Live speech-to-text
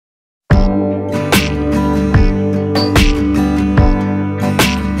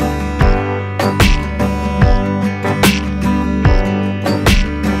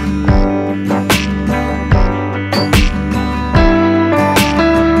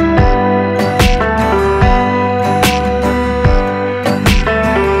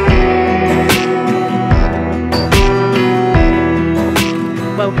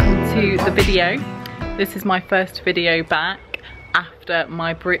is my first video back after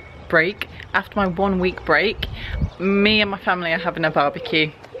my after my 1 week break. Me and my family are having a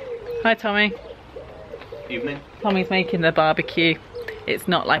barbecue. Hi Tommy. Evening. Tommy's making the barbecue. It's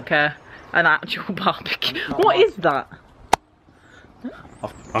not like an actual barbecue. What is that?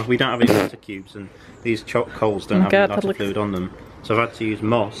 We don't have any water cubes, and these coals don't have any lighter fluid on them. So I've had to use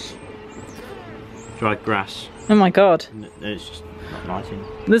moss, dried grass. Oh my god. And it's just not lighting.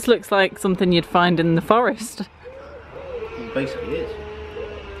 This looks like something you'd find in the forest. It basically is.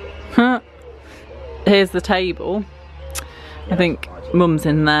 Here's the table. I think Mum's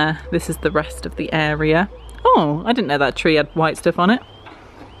in there. This is the rest of the area. Oh, I didn't know that tree had white stuff on it.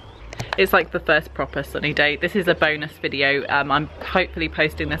 It's like the first proper sunny day. This is a bonus video. I'm hopefully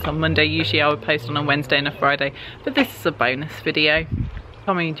posting this on Monday. Usually I would post on a Wednesday and a Friday, but this is a bonus video.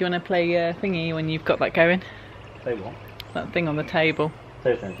 Tommy, do you want to play thingy when you've got that going? Play what? That thing on the table.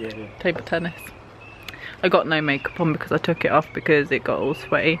 Table tennis, yeah. Table tennis. I got no makeup on because I took it off because it got all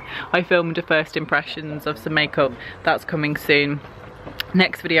sweaty. I filmed a first impressions of some makeup. That's coming soon.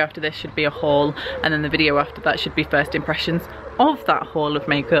 Next video after this should be a haul, and then the video after that should be first impressions of that haul of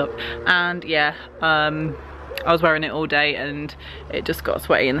makeup. And yeah, I was wearing it all day and it just got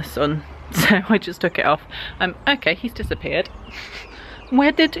sweaty in the sun, so I just took it off. Okay, he's disappeared.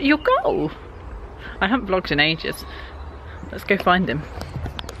 Where did you go? I haven't vlogged in ages. Let's go find him.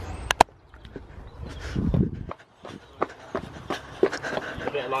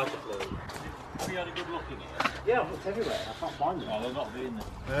 A bit of lighter fluid. Have you had a good look in it? Yeah, I've looked everywhere. I can't find them. Oh, they've not been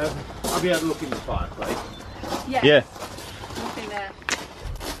there. Have you had a look in the fireplace? Yes. Yeah. Nothing there.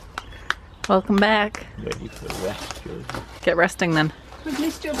 Welcome back. Ready for a rest, Georgie. Get resting then. We've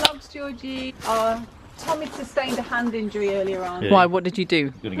missed your vlogs, Georgie. Tommy sustained a hand injury earlier on. Yeah. Why? What did you do?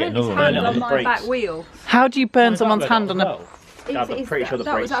 Gonna get Burnt his another hand one on in my the back brakes. wheel. How do you burn someone's hand on a... Yeah, I'm pretty sure the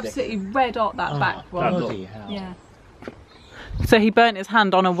that was brakes absolutely red hot, that back one. Bloody hell. Yeah. So he burnt his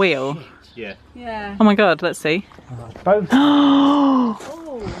hand on a wheel? Yeah. Yeah. Oh my god, let's see. Both.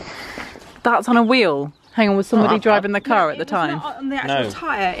 Oh. That's on a wheel. Hang on, was somebody driving the car at the time? It's not on the actual No.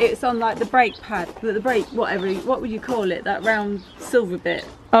 tyre, it's on like the brake pad, the brake, whatever, what would you call it, that round silver bit.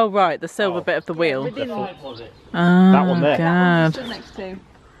 Oh right, the silver bit of the wheel. Within Oh That one there. god. stood next to.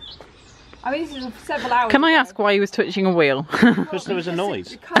 I mean, this is several hours Can I ago. ask why he was touching a wheel? Because there was a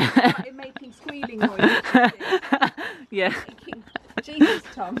noise. The car started making squealing noises. Yeah. Jesus,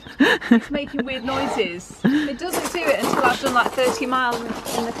 Tom. It's making weird noises. It doesn't do it until I've done like 30 miles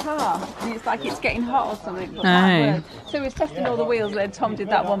in the car. And it's like it's getting hot or something. But that word. So we was testing all the wheels, then Tom did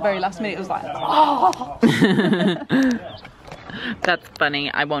that one very last minute. It was like, oh! That's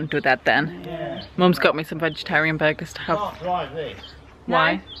funny. I won't do that then. Yeah. Mum's got me some vegetarian burgers to have. Can't drive this.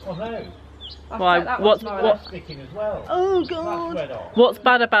 Why? Oh no. Why? What's What? Sticking as well. Oh That's god! red hot. What's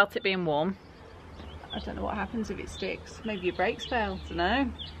bad about it being warm? I don't know what happens if it sticks. Maybe your brakes fail. I don't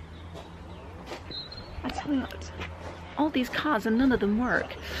know. I don't. All these cars and none of them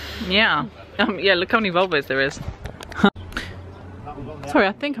work. Yeah. Yeah. Look how many Volvos there is. Sorry,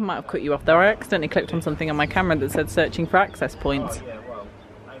 I think I might have cut you off there. I accidentally clicked on something on my camera that said searching for access points. Yeah, well,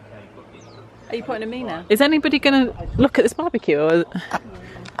 okay, Are you pointing at me now? Is anybody gonna look at this barbecue? Or...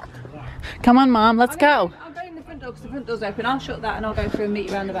 Come on, Mum, let's go. I'll go in the front door because the front door's open. I'll shut that and I'll go through and meet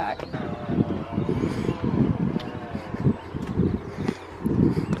you around the back.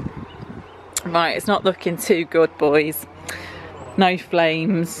 Right, it's not looking too good, boys. No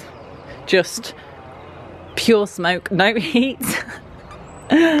flames, just pure smoke, no heat.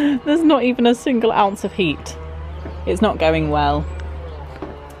 There's not even a single ounce of heat. It's not going well.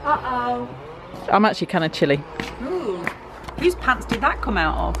 Uh-oh. I'm actually kind of chilly. Ooh. Whose pants did that come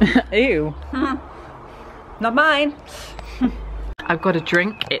out of? Ew. Not mine. I've got a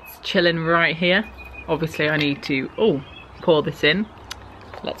drink. It's chilling right here. Obviously I need to pour this in.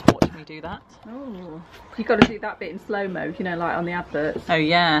 Let's watch me do that. Oh. You've got to do that bit in slow-mo, you know, like on the adverts. Oh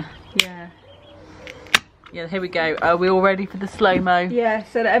yeah. Yeah. Yeah, here we go. Are we all ready for the slow-mo? Yeah,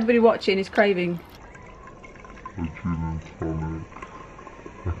 so that everybody watching is craving. I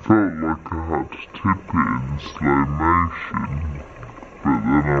felt like I had to tip it in slow motion, but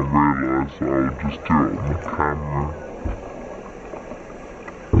then I realised I'll just do it on the camera.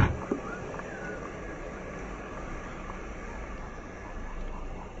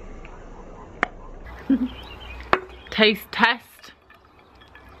 Taste test.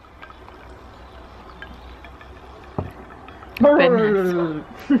 Goodness.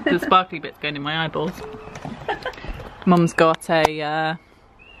 The sparkly bit's going in my eyeballs. Mum's got a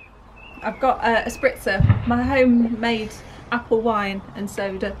I've got a spritzer, my homemade apple wine and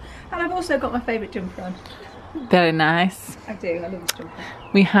soda, and I've also got my favourite jumper on. Very nice. I do, I love this jumper.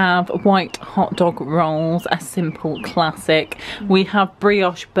 We have white hot dog rolls, a simple classic. We have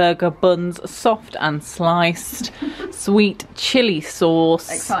brioche burger buns, soft and sliced. Sweet chili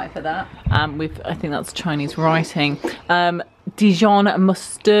sauce. Excited for that. I think that's Chinese writing. Dijon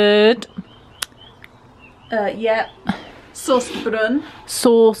mustard. Yeah. Sauce brun.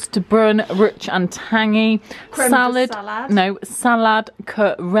 Sauce de brun, rich and tangy. Creme de salade. No, salad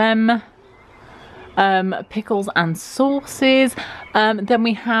creme. Pickles and sauces. Then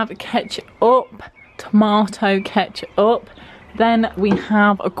we have ketchup, tomato ketchup. Then we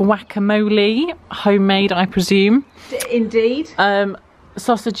have a guacamole, homemade I presume. Indeed.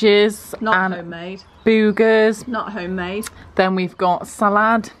 Sausages. Not and homemade. Boogers. Not homemade. Then we've got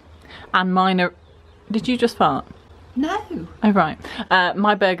salad and mine are... Did you just fart? No. Oh right.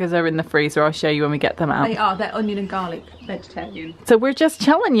 My burgers are in the freezer. I'll show you when we get them out. They are. They're onion and garlic vegetarian. So we're just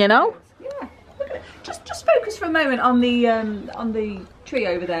chilling, you know? Yeah. Look at it. Just focus for a moment on the tree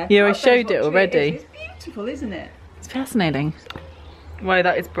over there. Yeah, I God showed knows it what already. tree it is. It's beautiful, isn't it? It's fascinating. Wow,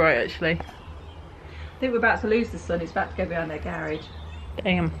 that is bright actually. I think we're about to lose the sun. It's about to go behind their garage.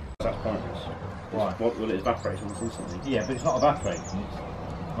 Damn. That's pointless. Why? What will it evaporate almost instantly? Yeah, but it's not evaporating.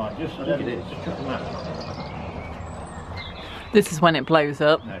 It's like just I think it is. Just chuck them out. This is when it blows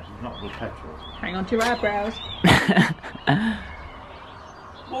up. No, it's not good petrol. Hang on to your eyebrows.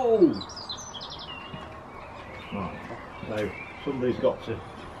 Whoa! Right. So somebody's got to.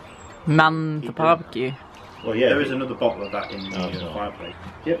 Man the barbecue. Well, yeah, there is another bottle of that in the fireplace.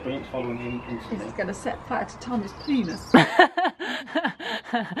 Yep, but it's following him instantly. It's going to set fire to Tommy's penis.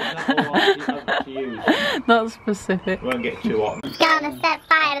 Not specific. We won't get too hot. Gonna set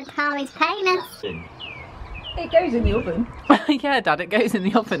fire to Tommy's penis. It goes in the oven. Yeah, Dad, it goes in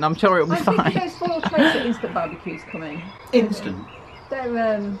the oven. I'm sure it'll be I think fine. those foil trays at Instant Barbecue's coming. Instant?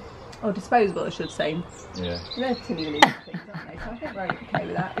 They're, or disposable, I should say. Yeah. They're tinny things, aren't they? So I think we're okay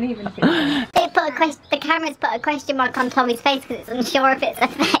with that. And even if it's... They put a question. The camera's put a question mark on Tommy's face because it's unsure if it's a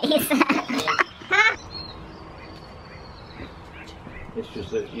face. It's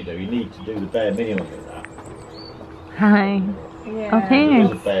just that, you know, you need to do the bare minimum of that. Hi. Yeah. Oh, There's a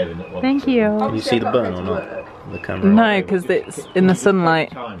thanks. bear in it. Thank you. Can you see the burn or not? The camera. No, because it's in the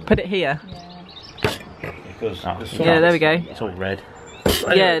sunlight. Put it here. Because Yeah, there we go. It's all red.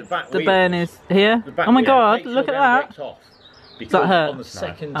 Yeah, the burn is here. Oh my god, look at that. Because that hurt? on the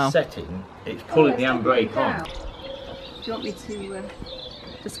second Oh. setting, it's pulling the handbrake on. Do you want me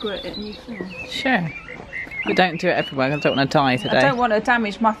to squirt it in your film? Sure. But don't do it everywhere. I don't want to die today. I don't want to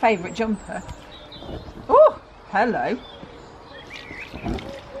damage my favourite jumper. Oh, hello.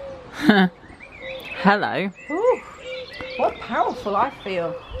 Hello. Ooh, what powerful I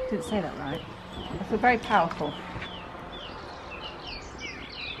feel. Didn't say that right. I feel very powerful.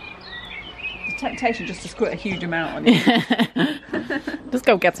 The temptation just to squirt a huge amount on it. Just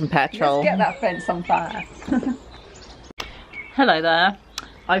go get some petrol. Let's get that fence on fire. Hello there.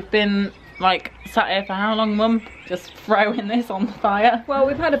 I've been like sat here for how long, Mum? Just throwing this on the fire. Well,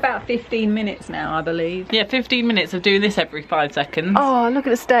 we've had about 15 minutes now, I believe. Yeah, 15 minutes of doing this every 5 seconds. Oh, look at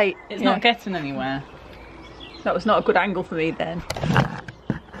the state. It's not getting anywhere. That was not a good angle for me then.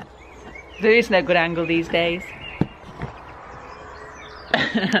 There is no good angle these days.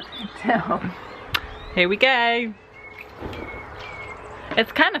 Here we go.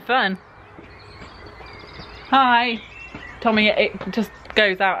 It's kind of fun. Hi. Tommy, it just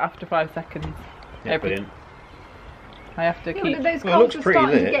goes out after 5 seconds. Yeah, brilliant. I have to keep... But those Well, it coals looks are pretty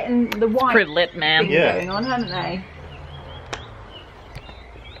starting to lit. get in the white pretty lit, man. thing Yeah. going on, haven't they?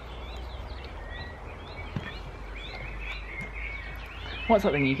 What's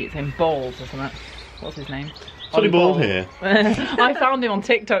that thing you keep saying? Balls or something? What's his name? Solly Ball here. I found him on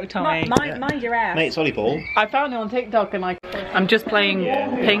TikTok, Tommy. Mind your ass. Mate, Solly Ball. I found him on TikTok and I'm just playing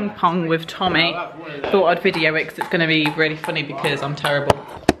ping pong with Tommy. Thought I'd video it because it's going to be really funny because I'm terrible.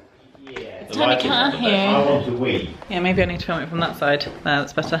 Tommy Carr here. I want to wee. Yeah, maybe I need to film it from that side. There,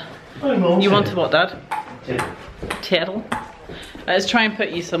 that's better. You wanted what, Dad? Tittle. Let's try and put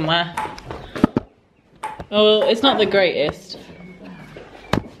you somewhere. Oh, it's not the greatest.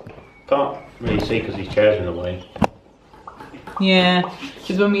 Can't really see because his chair's in the way. Yeah,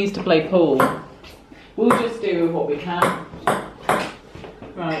 because when we used to play pool, we'll just do what we can.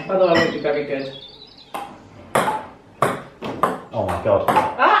 Right, by the way, I won't be very good. Oh my god.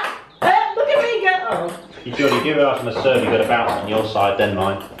 Ah! Look at me go! Oh. You Georgie, give it out on a serve, you've got to bounce it on your side, then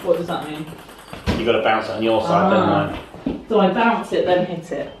mine. What does that mean? You've got to bounce it on your side, then mine. So I bounce it, then hit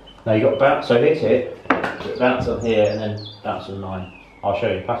it. No, you got to bounce, so hit it, so bounce on here, and then bounce on mine. I'll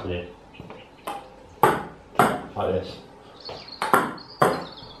show you, pass it in. Like this. Like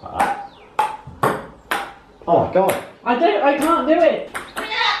that. Oh my god. I can't do it.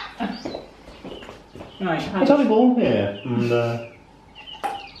 Right. It's only ball here. And,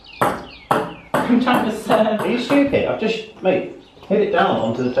 I'm trying to serve. are you stupid? I've just, mate, hit it down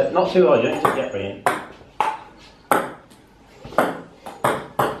onto the table. Not too hard, you don't need to get in.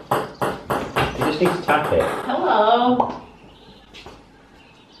 You just need to tap it. Hello.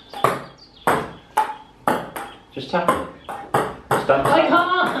 Just tap it. Stand, I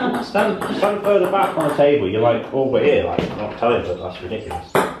can't. stand further back on the table. You're like over here, like, I'm not telling you, but that's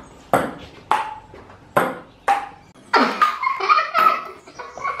ridiculous.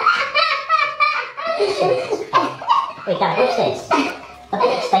 Wait, Dad, what's this? Look at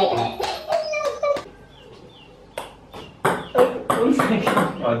the state in it. One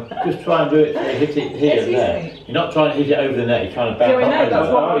second. Just try and do it, hit it here and there. You're not trying to hit it over the net, you're trying to bounce Yeah, I know, that's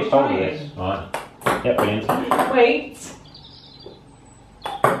what I was told you trying. this. Right. Yep, brilliant. Wait.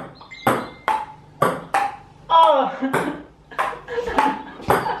 Oh. Look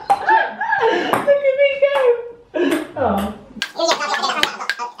at me go. Oh.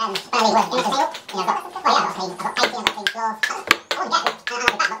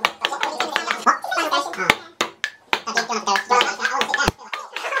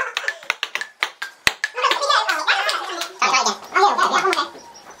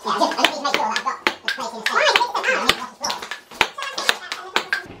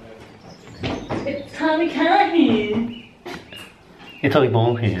 It's Tommy Carr here. It's only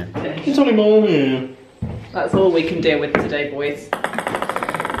ball here. It's only ball here. That's all we can deal with today, boys.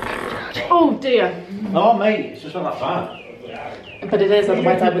 Oh dear. Oh mate, it's just not that bad. But it is,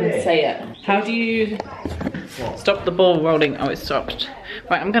 otherwise I wouldn't say it. How do you stop the ball rolling? Oh, it stopped.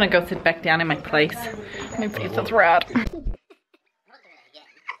 Right, I'm gonna go sit back down in my place. My face is red.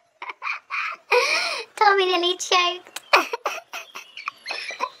 Tommy nearly choked.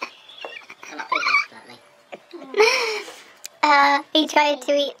 He tried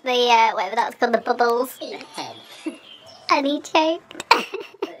to eat the, whatever that's called, the bubbles. And he choked.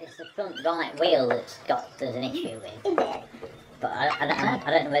 It's the front right wheel that's there's an issue with. But I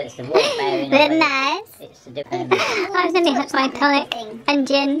don't know whether it's the water bearing or They're whether nice. it's the different. I was only had my tonic and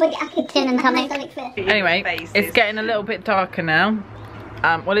gin. Gin and tonic. Anyway, it's getting a little bit darker now.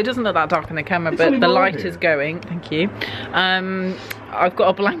 Well, it doesn't look that dark on the camera, but the light is going. Thank you. I've got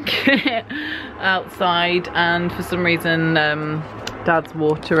a blanket outside, and for some reason, Dad's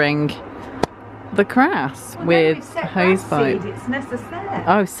watering the grass with a hose pipe. It's necessaire.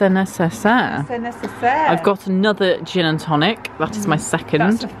 Oh, c'est nécessaire. C'est nécessaire. I've got another gin and tonic. That is my second.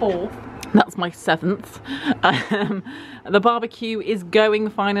 That's the fourth. That's my seventh. The barbecue is going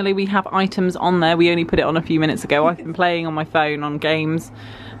finally. We have items on there. We only put it on a few minutes ago. I've been playing on my phone on games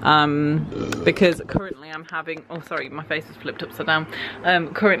because currently I'm having, oh sorry, my face is flipped upside down.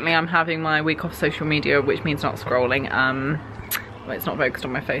 Currently I'm having my week off social media, which means not scrolling. Well, it's not focused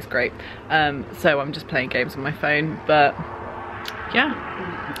on my face, great. So I'm just playing games on my phone, but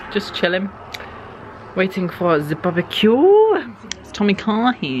yeah, just chilling. Waiting for the barbecue. It's Tommy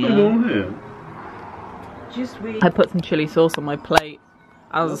Carr here. Just wait. I put some chili sauce on my plate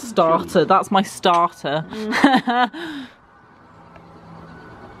as a starter. That's my starter.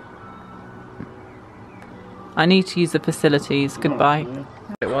 I need to use the facilities. Goodbye.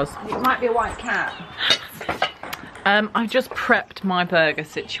 It was. It might be a white cat. I just prepped my burger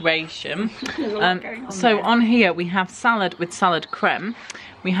situation. So on here we have salad with salad creme.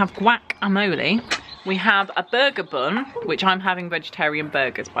 We have guacamole. We have a burger bun, which I'm having vegetarian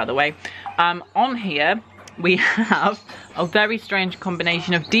burgers, by the way. On here we have a very strange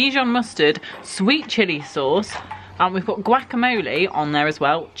combination of Dijon mustard, sweet chili sauce. We've got guacamole on there as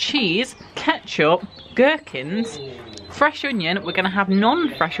well, cheese, ketchup, gherkins, fresh onion. We're going to have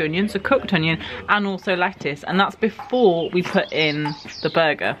non-fresh onion, so cooked onion, and also lettuce. And that's before we put in the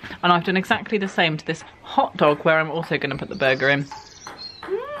burger. And I've done exactly the same to this hot dog, where I'm also going to put the burger in.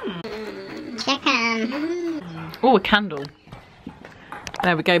 Chicken. Oh, a candle.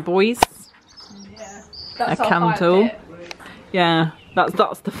 There we go, boys. Yeah. A candle. Yeah,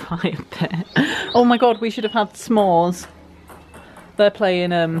 that's the fire bit. Oh my god, we should have had s'mores. They're playing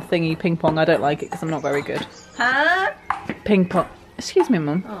thingy ping pong. I don't like it because I'm not very good. Huh? Ping pong. Excuse me,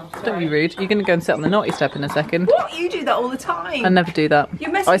 Mum. Oh, don't be rude. You're gonna go and sit on the naughty step in a second. What? You do that all the time. I never do that.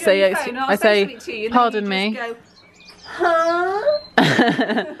 You message I say, on your phone, I say, to you, and pardon then you me. just go,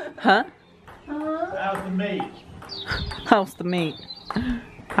 huh? Huh? How's the meat? How's the meat?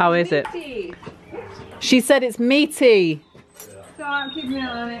 How is it? Meaty. She said it's meaty. So I'm keeping an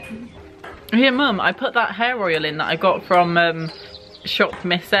eye on it. Yeah, Mum, I put that hair oil in that I got from Shop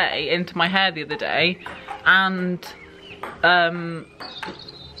Miss A into my hair the other day, and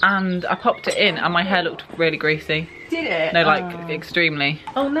and I popped it in and my hair looked really greasy. Did it? No, like extremely.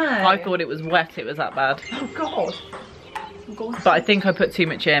 Oh no. I thought it was wet, it was that bad. Oh god. But I think I put too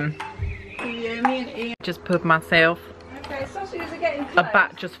much in. Yeah, me and Ian. Just put myself. Okay, sausages are getting A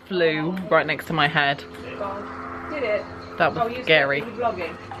bat just flew right next to my head. God. Did it? That was scary. You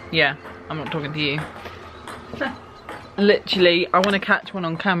vlogging? Yeah, I'm not talking to you. Literally, I want to catch one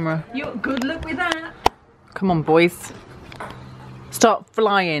on camera. You good luck with that. Come on, boys. Start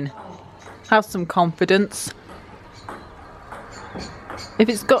flying. Have some confidence. If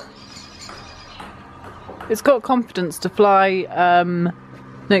it's got confidence to fly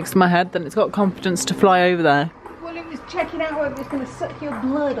next to my head, then it's got confidence to fly over there. Well, it was checking out whether it's going to suck your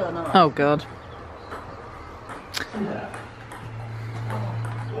blood or not. Oh god.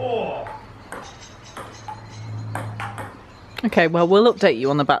 Okay, well, we'll update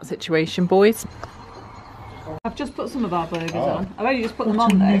you on the bat situation, boys. I've just put some of our burgers on. I've only just put them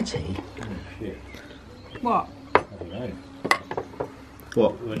on though. What? I don't know.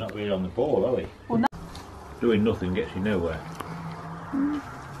 What? We're not really on the ball, are we? Well, no. Doing nothing gets you nowhere.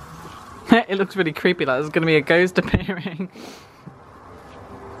 It looks really creepy, like there's going to be a ghost appearing.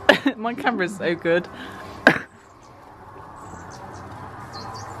 My camera's so good.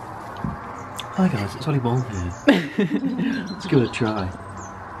 Hi guys, it's Ollie Ball here. Let's give it a try.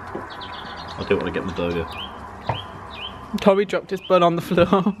 I don't want to get my burger. Tommy dropped his bun on the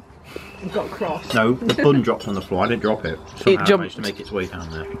floor. You got cross. No, the bun dropped on the floor. I didn't drop it. Somehow jumped. it managed to make its way down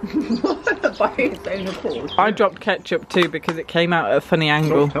there. By its own accord. I dropped ketchup too because it came out at a funny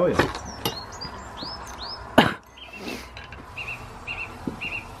angle. I'll tell you.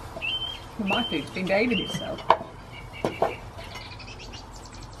 Well, my food's been behaving itself.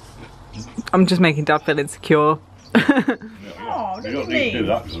 I'm just making Dad feel insecure. Oh, you don't need to do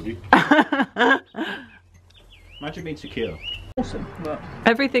that, Georgie. Imagine being secure. Awesome. But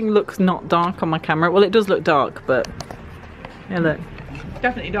Everything looks not dark on my camera. Well, it does look dark, but yeah, look.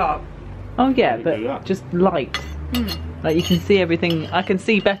 definitely dark. Oh yeah, do but that? just light. Like you can see everything. I can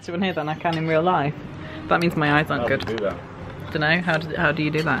see better in here than I can in real life. That means my eyes aren't good. Do that. Don't know. How do you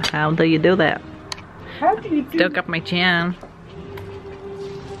do that? How do you do that? How do you do Stuck up my chin.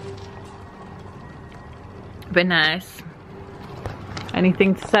 Very nice.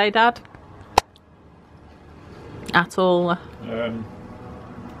 Anything to say, Dad? At all?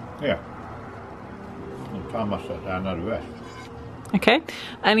 Yeah. Time I sat down and had a rest. Okay.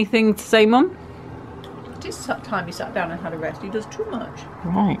 Anything to say, Mum? This time he sat down and had a rest. He does too much.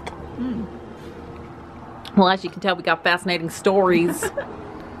 Right. Well, as you can tell, we got fascinating stories.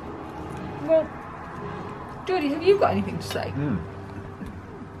 Well, Georgie, have you got anything to say?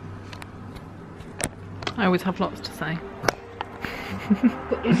 I always have lots to say.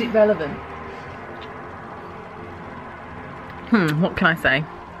 But is it relevant? What can I say?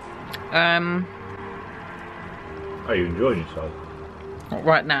 Are you enjoying yourself? Not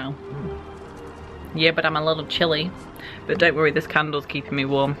right now. Yeah, but I'm a little chilly. But don't worry, this candle's keeping me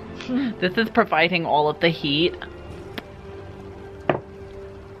warm. This is providing all of the heat.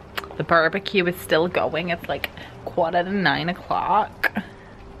 The barbecue is still going. It's like 9:15 o'clock.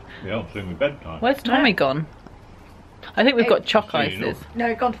 Yeah, it's my bedtime. Where's Tommy gone? I think we've got choc I've seen ices.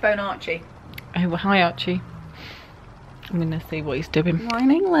 No, gone to phone Archie. Oh, well, hi Archie. I'm gonna see what he's doing.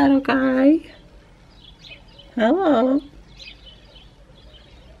 Morning, little guy. Hello.